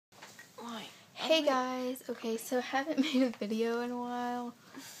Hey guys, okay, so I haven't made a video in a while.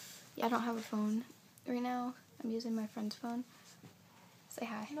 Yeah, I don't have a phone right now. I'm using my friend's phone. Say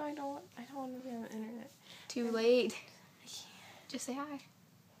hi. No, I don't want to be on the internet. Too late. I can't. Just say hi.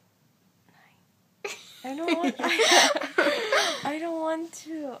 I don't want. I don't want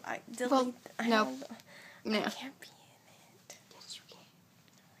to. Well, no. I can't be in it. Yes, you can.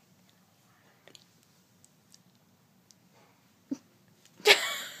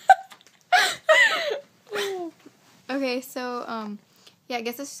 Okay, so yeah, I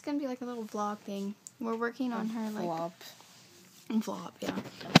guess this is gonna be like a little vlog thing. We're working on her like vlog, yeah.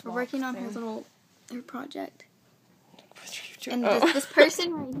 We're working on her project. And this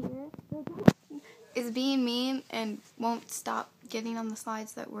person right here is being mean and won't stop getting on the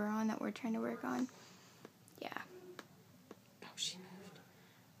slides that we're trying to work on. Yeah. Oh, she moved.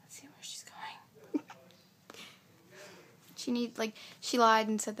 Let's see where she's going. She lied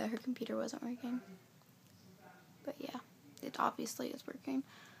and said that her computer wasn't working. But yeah, it obviously is working.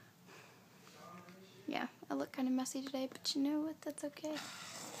 Yeah, I look kind of messy today, but you know what? That's okay.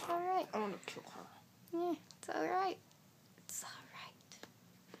 It's alright. I want to kill her. Yeah, it's alright. It's alright.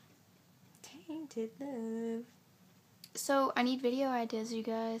 Tainted love. So, I need video ideas, you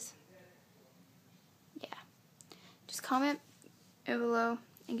guys. Yeah. Just comment below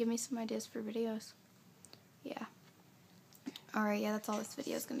and give me some ideas for videos. Yeah. Alright, yeah, that's all this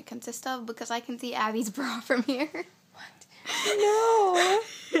video is going to consist of because I can see Abby's bra from here. What? No.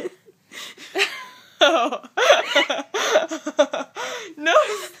 No,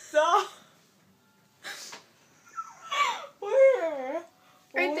 stop. Where?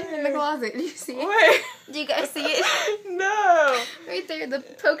 Right there in the closet. Do you see it? Where? Do you guys see it? No. Right there, the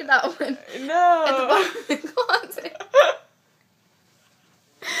polka dot one. No. At the bottom of the closet.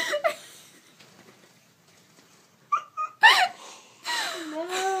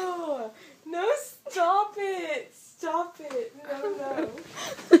 No. No, stop it. Stop it. No, no.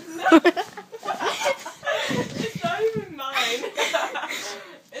 No. It's not even mine.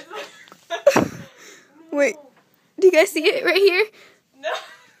 It's like... No. Wait. Do you guys see it right here? No.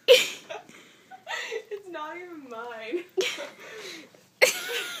 It's not even mine.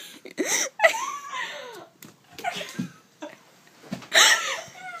 You're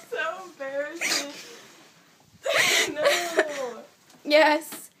so embarrassing. No.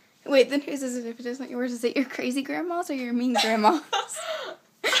 Yes. Wait, then whose is it if it isn't yours? Is it your crazy grandma's or your mean grandma's?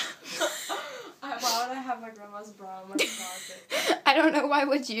 Why would I have my grandma's bra in my closet? I don't know. Why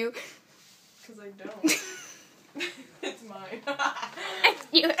would you? Because I don't. It's mine.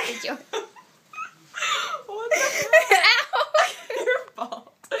 It's yours. What the heck? Your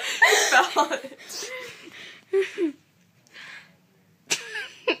fault. You fell on it.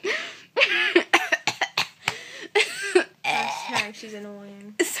 Hashtag she's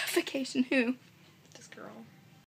annoying. Suffocation who?